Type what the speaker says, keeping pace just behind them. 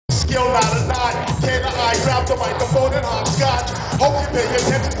skill, not a nod. Can I grab the microphone and hopscotch? Hope you pay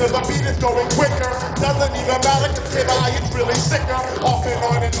attention to the beat is going quicker. Doesn't even matter, cause can I, it's really sicker. Off and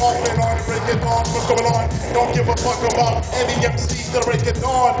on and off and on and break it on. What's going on? Don't give a fuck about any MCs that break it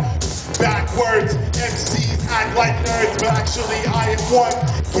on. Backwards, MCs act like nerds, but actually I am one.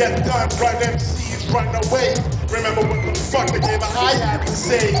 Get done, run MCs, run away. Remember what the fuck the game I had to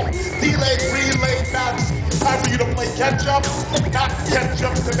say. Delay, relay, maps. Time for you to play catch up. Not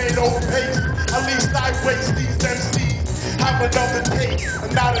ketchup, tomato paste. At least I waste these MCs. Have another taste,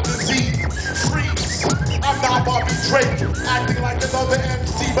 and not a disease. Freeze. I'm not Bobby Drake. Acting like another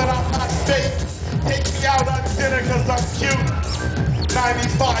MC, but I'm not fake. Take me out on dinner cause I'm cute.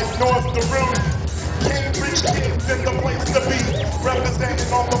 95 North the route. Cambridge kids in the place to be.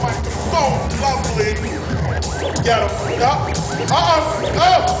 Representing on the microphone. Lovely. Get him.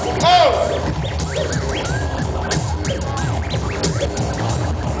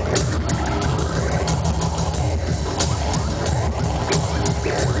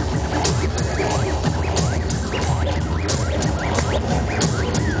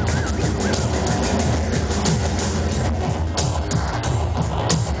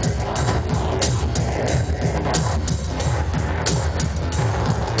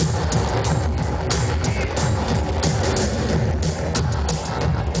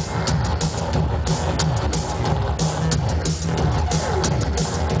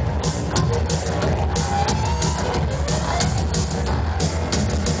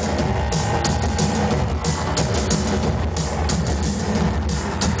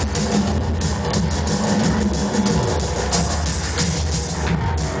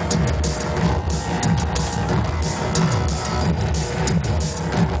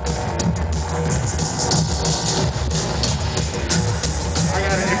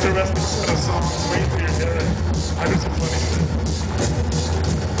 Interesting set of songs. Wait till you hear it. I do some funny shit.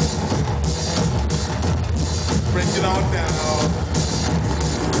 Break it all down.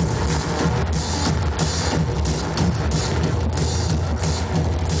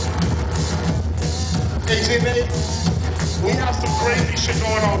 AJ Nate, we have some crazy shit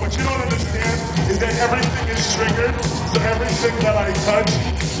going on. What you don't understand is that everything is triggered. So everything that I touch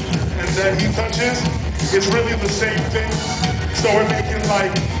and that he touches is really the same thing. So we're making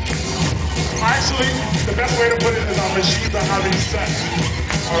like, actually, the best way to put it is our machines are having sex,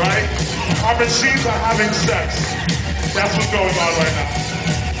 all right? Our machines are having sex. That's what's going on right now.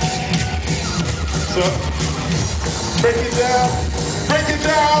 So, break it down, break it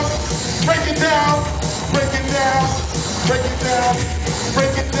down, break it down, break it down, break it down,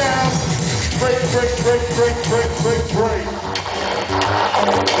 break it down, break, break, break, break, break, break, break.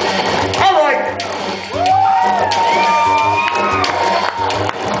 All right.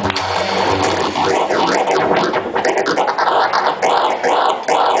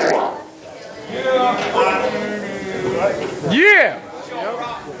 Yeah!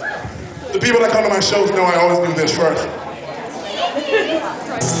 The people that come to my shows know I always do this first.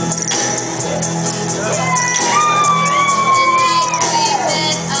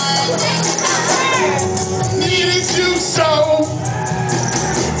 Needed you so.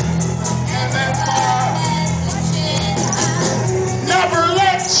 And that's why never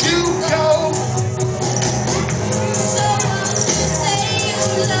let you go. So won't you say you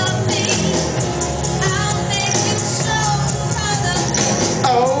love me? I'll make you so proud of me.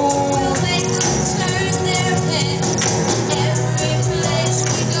 Oh. We'll make them turn their heads every place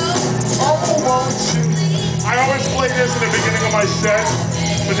we go. Oh, won't you? I always play this in the beginning of my set,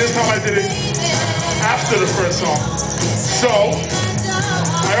 but this time I did it after the first song. So,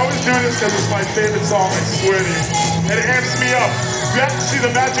 I always do this because it's my favorite song, I swear to you. And it amps me up. You have to see the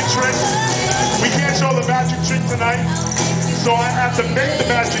magic trick. We can't show the magic trick tonight, so I have to make the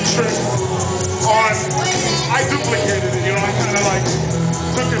magic trick on